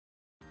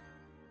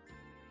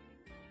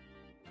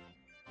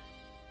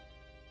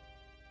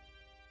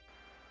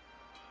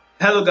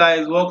Hello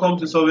guys, welcome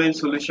to Solving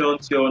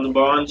Solutions, your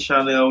number one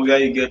channel where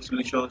you get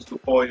solutions to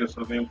all your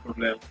solving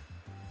problems.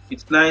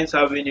 It's nice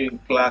having you in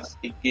class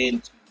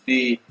again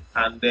today,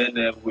 and then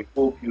we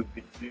hope you've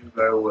been doing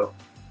very well.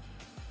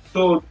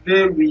 So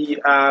today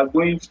we are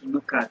going to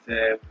look at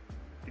a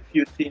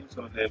few things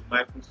on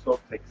Microsoft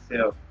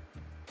Excel.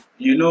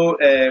 You know,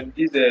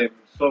 this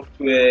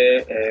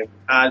software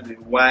has a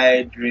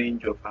wide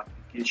range of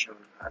applications,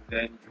 and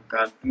then you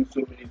can do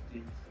so many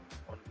things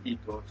on it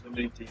or so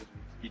many things with it.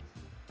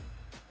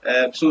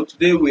 So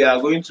today we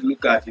are going to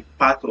look at a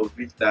part of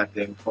it that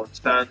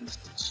concerns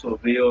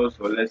surveyors,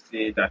 or let's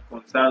say that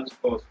concerns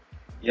us,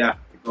 yeah,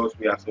 because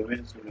we are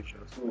surveying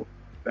solutions. So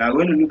we are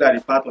going to look at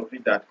a part of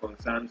it that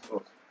concerns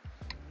us.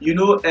 You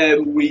know,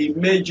 we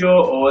measure,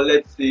 or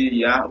let's say,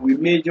 yeah, we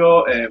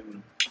measure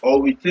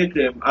or we take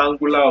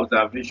angular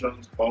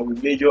observations, or we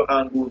measure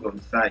angles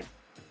on site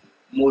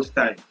most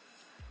times,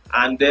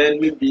 and then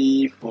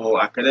maybe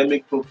for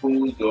academic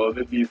purpose, or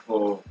maybe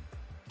for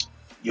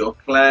your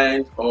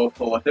client, or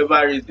for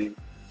whatever reason,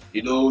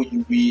 you know,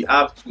 we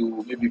have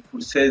to maybe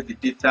process the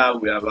data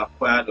we have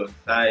acquired on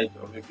site,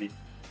 or maybe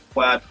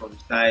acquired from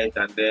site,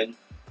 and then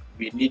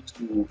we need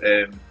to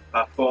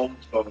perform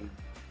some,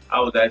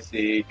 how would I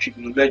say,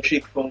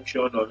 trigonometric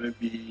function, or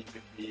maybe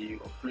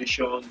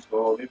operations,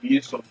 or maybe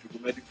use some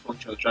trigonometric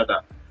functions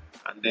rather,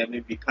 and then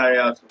maybe carry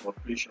out some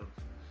operations,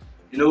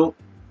 you know.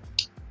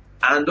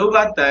 And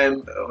over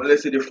time,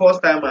 let's say the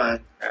first time I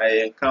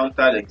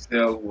encountered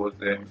Excel was,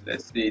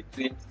 let's say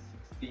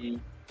 2016.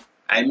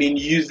 I mean,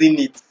 using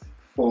it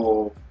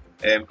for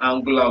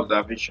angular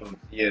observations.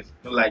 Yes,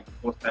 not like the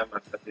first time I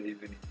started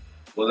using it.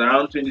 It was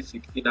around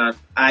 2016, and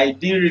I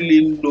didn't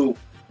really know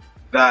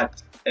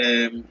that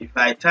if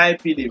I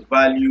type in a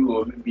value,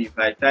 or maybe if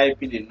I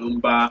type in a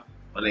number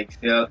on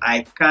Excel,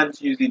 I can't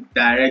use it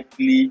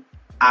directly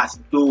as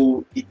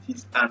though it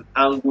is an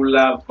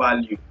angular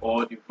value,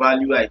 or the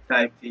value I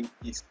typed in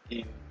is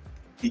in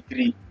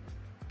degree.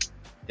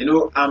 You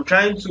know, I'm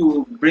trying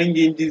to bring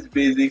in these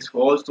basics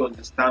for us to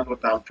understand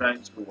what I'm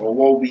trying to, or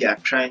what we are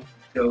trying to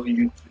tell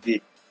you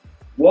today.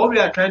 What we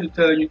are trying to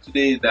tell you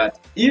today is that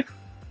if,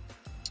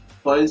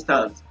 for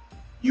instance,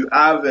 you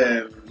have,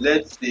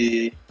 let's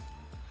say,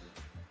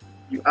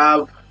 you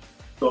have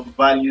some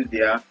values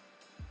there.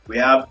 We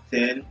have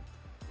 10,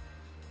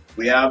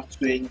 we have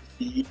 20,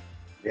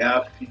 we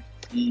have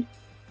 50,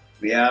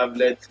 we have,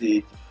 let's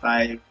say,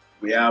 85,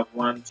 we have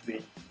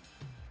 120.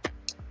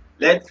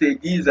 Let's say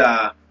these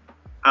are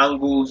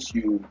angles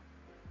you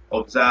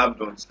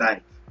observed on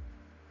site,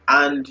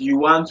 and you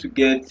want to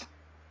get,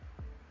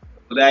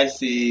 would I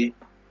say,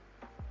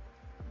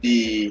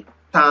 the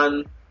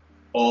tan,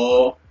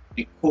 or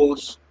the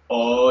cos,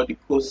 or the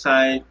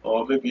cosine,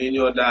 or maybe any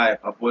other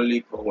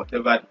hyperbolic, or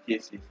whatever the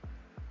case is,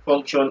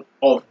 function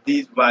of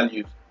these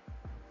values.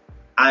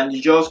 And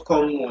you just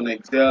come on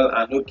Excel,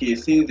 and okay,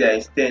 since there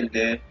is 10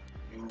 there,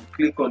 you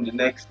click on the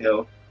next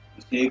cell,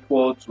 you say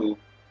equal to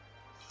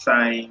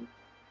sine,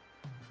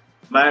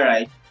 am I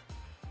right?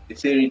 They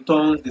say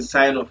returns the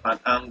sine of an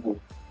angle.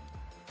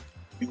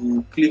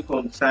 You click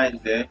on sine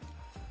there,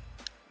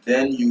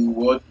 then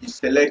you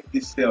select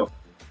this cell,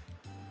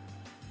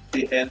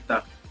 say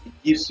enter, it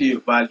gives you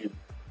a value.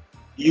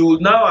 You will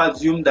now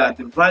assume that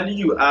the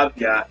value you have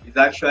here is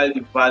actually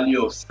the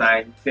value of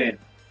sine 10.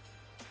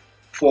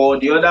 For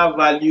the other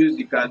values,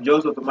 you can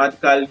just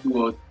automatically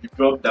do the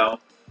drop down.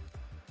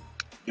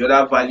 The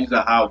other values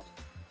are out.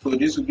 So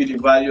this will be the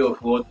value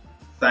of what?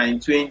 Sine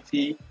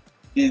 20.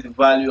 This is the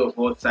value of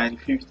what? Sine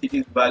 50.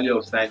 This value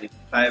of sine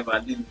 85,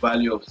 and this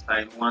value of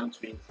sine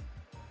 120.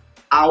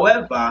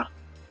 However,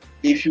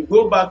 if you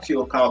go back to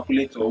your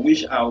calculator,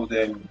 which I would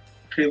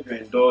crave your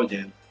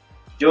indulgence,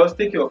 just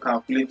take your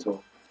calculator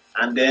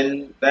and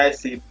then, let's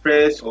say,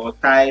 press or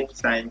type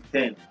sine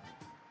 10.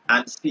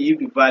 And see if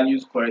the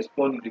values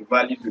correspond with the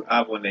values you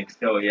have on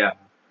Excel here.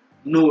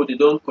 No, they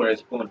don't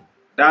correspond.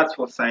 That's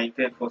for sine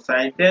 10. For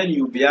sine 10,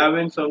 you'll be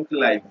having something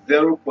like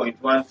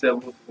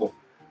 0.174.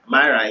 Am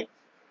I right?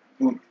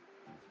 Good.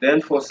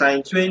 Then for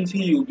sine 20,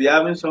 you'll be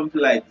having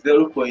something like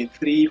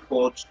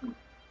 0.342.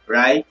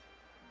 Right?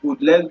 Good.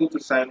 Let's go to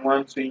sine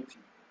 120.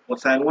 For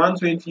sine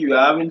 120, you're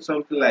having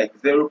something like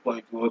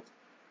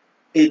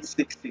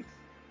 0.866.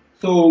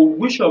 So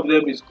which of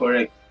them is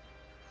correct?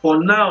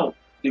 For now,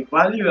 the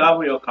value you have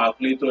on your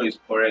calculator is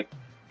correct,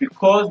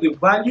 because the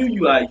value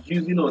you are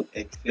using on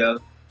Excel,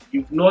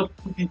 you've not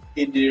put it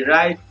in the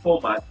right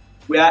format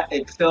where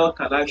Excel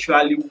can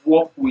actually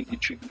work with the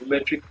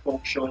trigonometric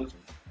functions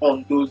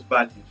on those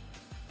values.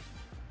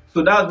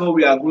 So that's what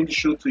we are going to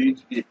show to you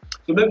today.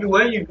 So maybe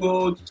when you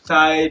go to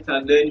site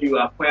and then you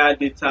acquire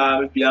data,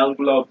 maybe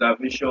angular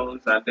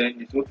observations, and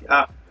then it's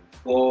okay,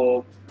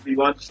 for if you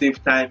want to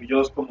save time, you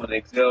just come on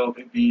Excel,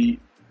 maybe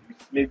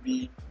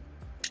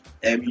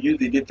you use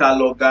the data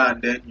logger,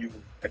 and then you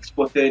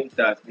exported it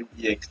as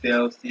maybe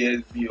Excel,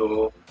 CSV,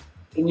 or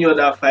any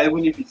other file,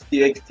 even if it's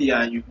TXT,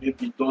 and you've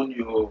maybe done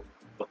your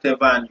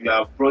whatever and you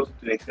have brought it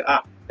to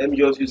Excel. Let me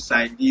just use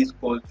sine this,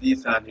 cos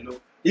this, and you know,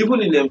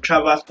 even in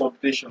traverse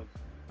computations,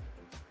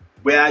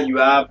 where you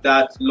have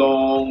that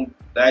long,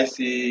 let's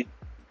say,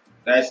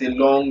 there's a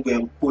long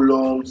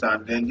columns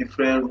and then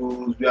different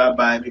rows,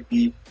 whereby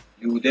maybe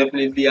you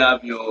definitely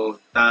have your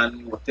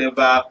tan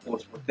whatever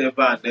plus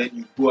whatever, and then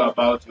you go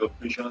about your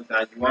operations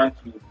and you want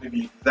to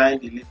maybe design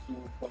a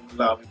little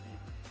formula, maybe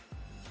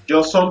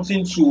just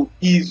something to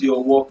ease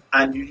your work,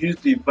 and you use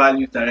the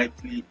value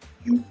directly,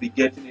 you'll be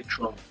getting it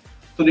wrong.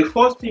 So the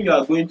first thing you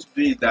are going to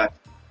do is that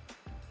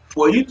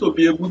for you to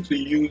be able to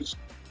use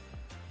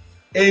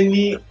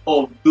any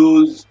of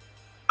those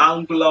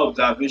angular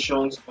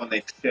observations on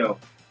Excel,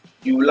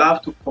 you will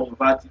have to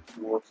convert it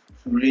to what?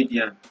 To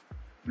radian.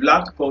 You will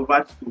have to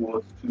convert it to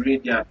what? To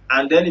radian,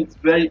 and then it's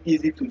very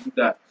easy to do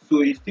that.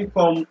 So you still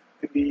come,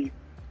 maybe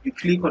you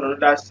click on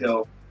another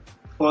cell,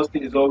 first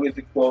thing is always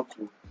equal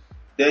to,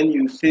 then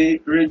you say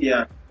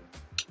radian,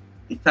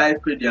 you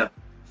type radian.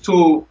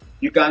 So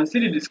you can see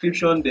the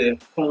description there,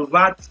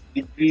 convert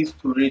degrees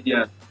to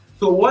radian.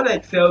 So what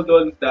Excel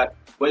does is that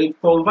when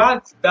it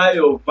converts that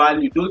your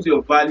value, those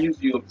your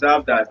values you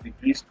observed as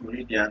degrees to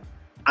radian,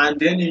 and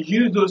then you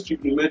use those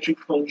trigonometric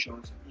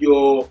functions,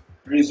 your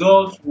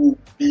results will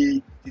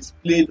be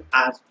displayed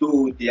as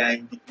though they are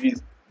in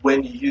degrees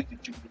when you use the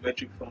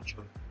trigonometric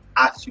function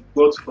as you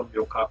got from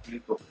your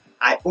calculator.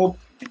 I hope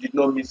you did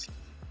not miss it.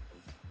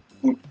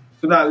 Good.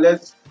 So now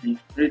let's see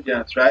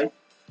radians, right?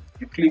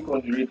 You click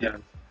on the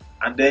radians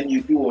and then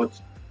you do what?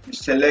 You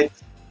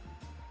select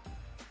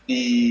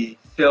the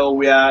cell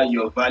where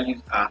your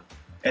values are,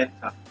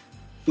 enter.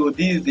 So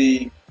this is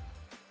the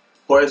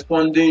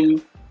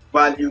corresponding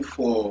value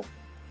for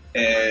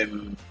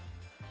 10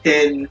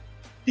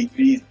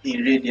 degrees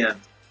in radians.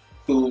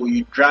 So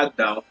you drag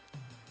down.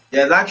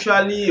 There's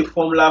actually a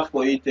formula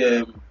for it,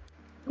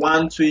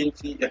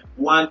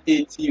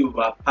 180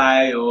 over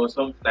pi or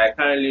something. I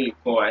can't really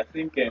recall. I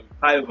think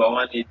pi over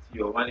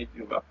 180 or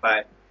 180 over pi.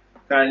 I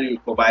can't really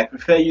recall, but I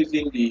prefer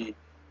using the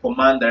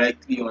command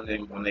directly on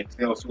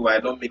Excel so I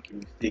don't make a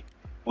mistake.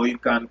 Or you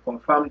can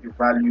confirm the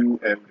value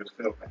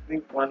yourself. I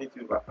think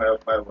 180 over pi or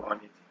pi over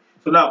 180.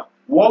 So now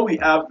what we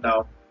have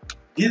now,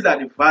 these are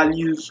the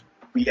values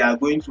we are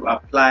going to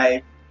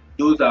apply.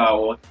 Those are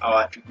what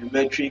our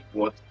trigonometric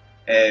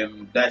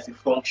that's the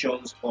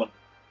functions on.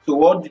 So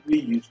what did we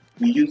use?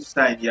 We used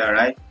sine here,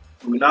 right?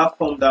 So we now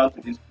come down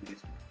to this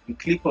place. We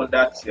click on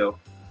that cell,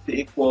 say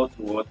equal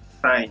to what?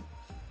 Sine.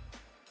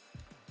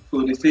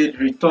 So they said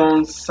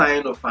return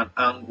sine of an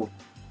angle.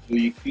 So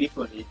you click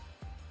on it.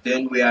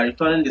 Then we are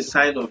returning the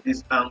sine of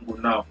this angle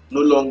now,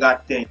 no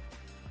longer 10,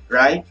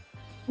 right?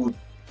 Good.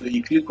 So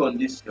you click on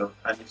this cell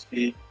and you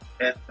say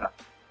enter.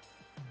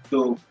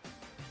 So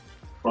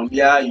from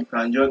here you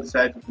can just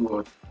decide to do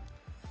what?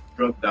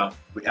 Drop down.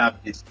 We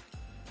have this.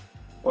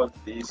 What's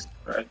this?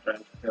 Right, trying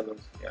to tell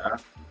us here.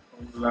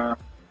 Formula.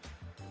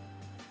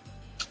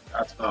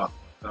 That's not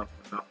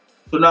example now.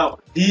 So now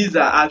these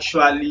are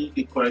actually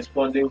the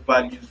corresponding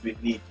values we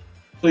need.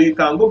 So you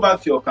can go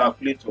back to your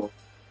calculator.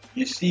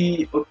 You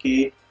see,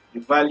 okay, the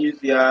values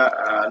here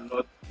are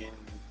not in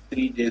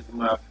 3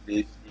 decimal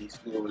places.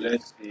 So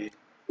let's say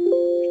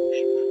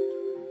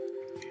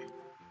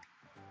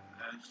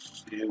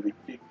we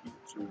take it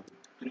to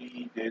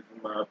 3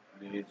 decimal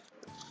places.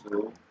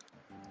 So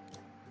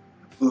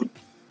good.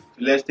 So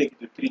let's take it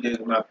to 3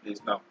 decimal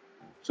place now.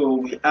 So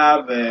we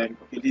have okay,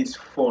 this is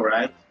 4,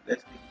 right?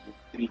 Let's take it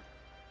to 3.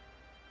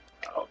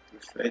 I'll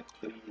prefer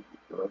 3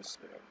 because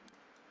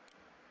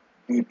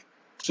good.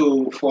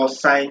 So for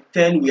sine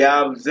 10 we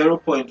have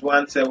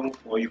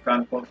 0.174. You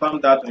can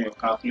confirm that on your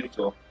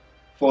calculator.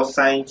 For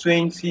sine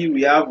 20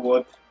 we have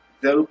what?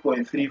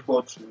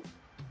 0.342.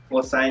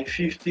 For sine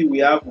 50 we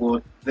have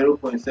what?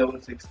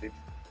 0.766.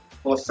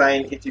 For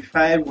sine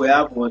 85 we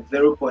have what?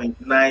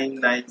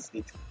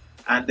 0.996.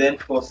 And then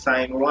for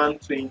sine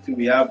 120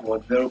 we have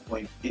what?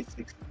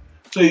 0.860.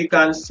 So you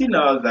can see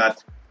now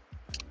that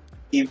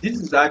if this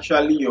is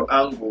actually your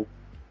angle,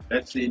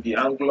 let's say the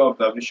angular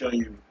observation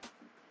you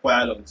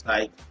required on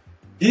site,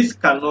 this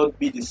cannot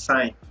be the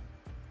sine.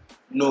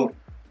 No,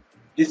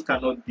 this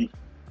cannot be.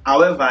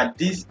 However,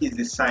 this is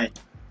the sine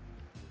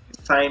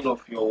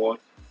of your what?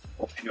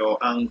 Of your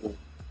angle.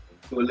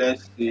 So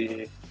let's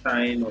say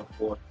sine of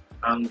what?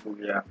 Angle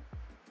here.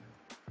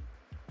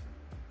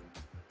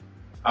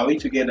 Are we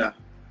together?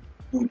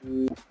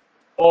 Good.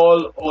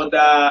 All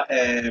other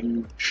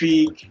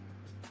trig,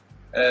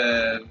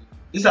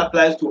 this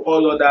applies to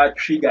all other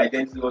trig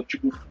identities or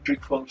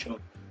trig functions.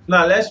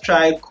 Now let's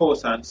try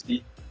cos and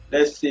see.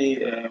 Let's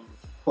say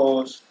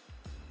cos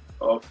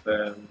of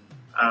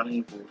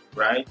angle,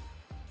 right?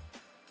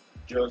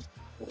 Just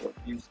for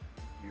this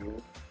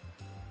video,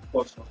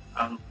 cos of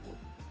angle.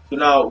 So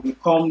now we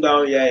come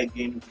down here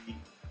again, we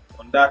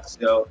on that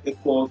cell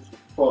equal to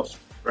cos,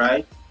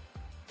 right?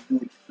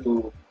 Good.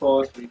 So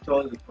cos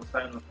returns the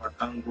cosine of an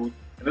angle.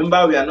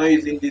 Remember, we are not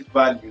using this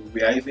value,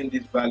 we are using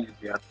this value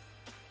here.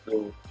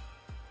 So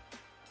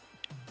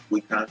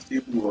we can see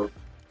what.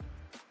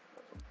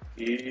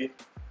 Okay,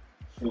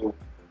 so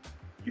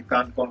you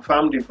can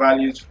confirm the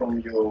values from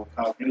your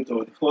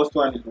calculator. The first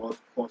one is what?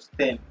 Cos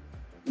 10,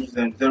 which is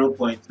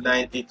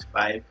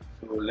 0.985.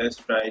 So let's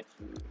try to,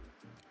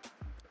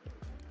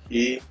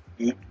 okay,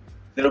 good,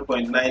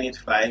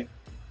 0.985.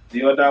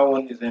 The other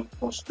one is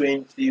plus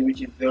 20,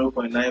 which is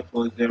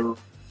 0.940.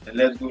 And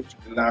let's go to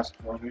the last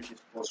one, which is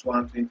plus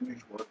 120,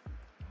 which was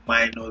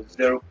minus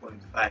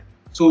 0.5.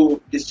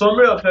 So the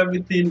summary of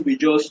everything we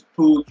just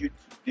told you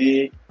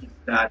today is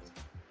that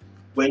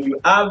when you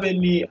have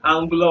any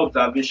angular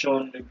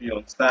observation, maybe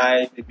on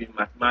site, maybe in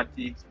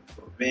mathematics,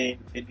 surveying,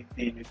 anything,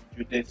 maybe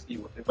geodesy,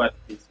 whatever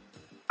the case is,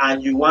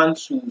 and you want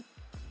to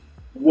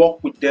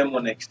work with them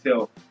on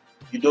Excel,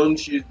 you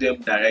don't use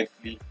them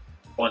directly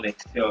on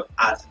Excel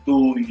as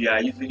though you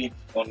are using it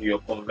on your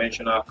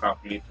conventional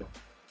calculator.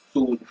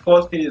 So the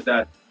first thing is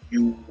that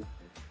you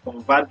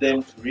convert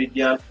them to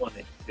radians on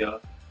Excel,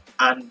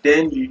 and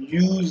then you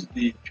use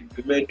the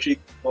trigonometric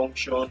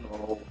function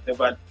or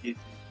whatever the case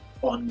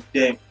is on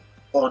them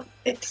on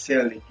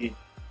Excel again,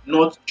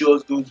 not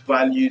just those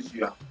values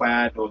you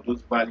acquired or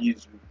those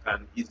values you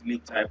can easily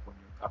type on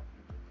your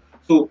calculator.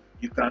 So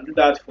you can do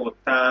that for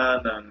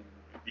tan and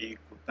the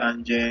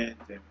cotangent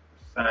and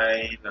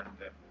cosine and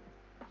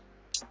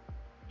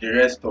the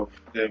rest of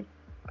them,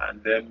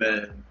 and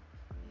then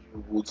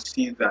you will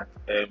see that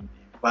the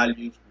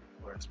values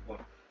will correspond.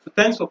 So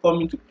thanks for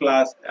coming to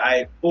class.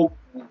 I hope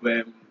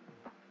we've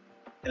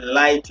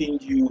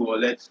enlightened you, or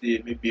let's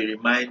say maybe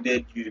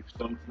reminded you of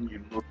something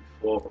you know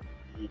before.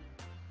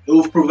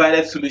 We've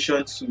provided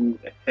solutions to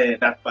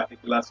that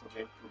particular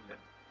solving problem.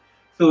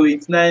 So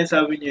it's nice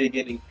having you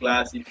again in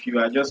class. If you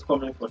are just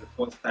coming for the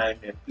first time,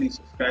 please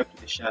subscribe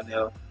to the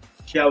channel,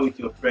 share with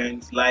your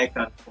friends, like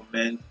and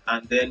comment,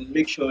 and then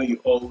make sure you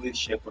always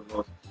check on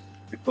us,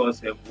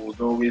 because we would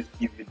always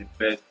give you the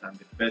best, and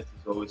the best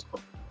is always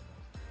coming from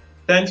us.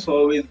 Thanks for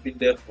always being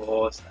there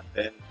for us, and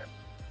then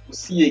we'll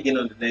see you again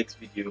on the next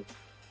video.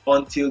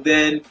 Until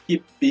then,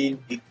 keep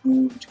being a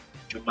good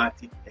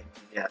geometric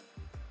engineer.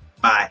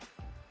 Bye.